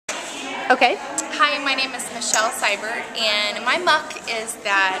Okay. Hi, my name is Michelle Syber, and my muck is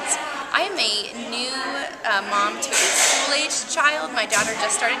that I am a new mom to a school-aged child. My daughter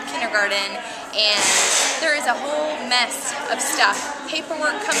just started kindergarten, and there is a whole mess of stuff.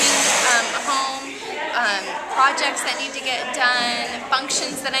 Paperwork coming home, projects that need to get done,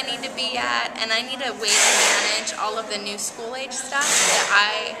 functions that I need to be at, and I need a way to manage all of the new school-age stuff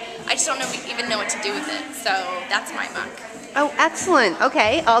that I just don't even know what to do with it. So that's my muck. Oh, excellent.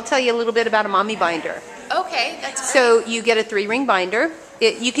 Okay, I'll tell you a little bit about a mommy binder. Okay, that's great. So you get a 3-ring binder.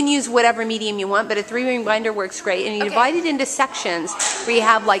 You can use whatever medium you want, but a 3-ring binder works great. And you divide it into sections where you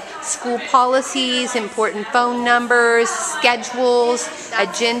have like school policies, important phone numbers, schedules,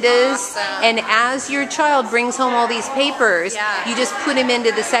 agendas. Awesome. And as your child brings home all these papers, you just put them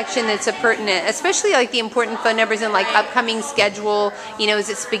into the section that's pertinent, especially like the important phone numbers and like upcoming schedule, you know, is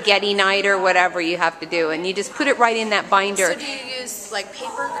it spaghetti night or whatever you have to do. And you just put it right in that binder. So do you use like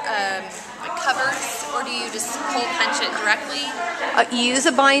paper like covers, or do you just hole punch it directly? You use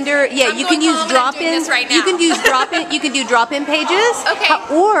a binder. Yeah, you can use drop-in. Right now. You can use drop-in. You can do drop-in pages.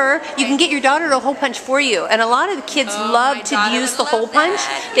 Okay. Or you can get your daughter to hole punch for you. And a lot of the kids love to use the hole punch.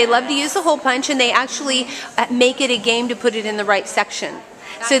 They love to use the hole punch, and they actually make it a game to put it in the right section.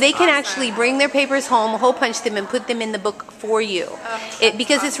 So they can actually bring their papers home, hole punch them, and put them in the book for you.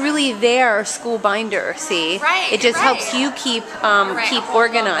 Because it's really their school binder, see? Right, it just helps you keep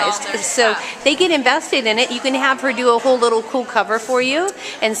organized. So they get invested in it. You can have her do a whole little cool cover for you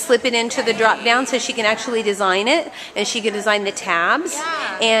and slip it into the drop down so she can actually design it, and she can design the tabs,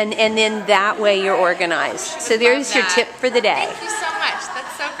 and then that way you're organized. So there's your tip for the day. Thank you so much.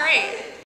 That's so great.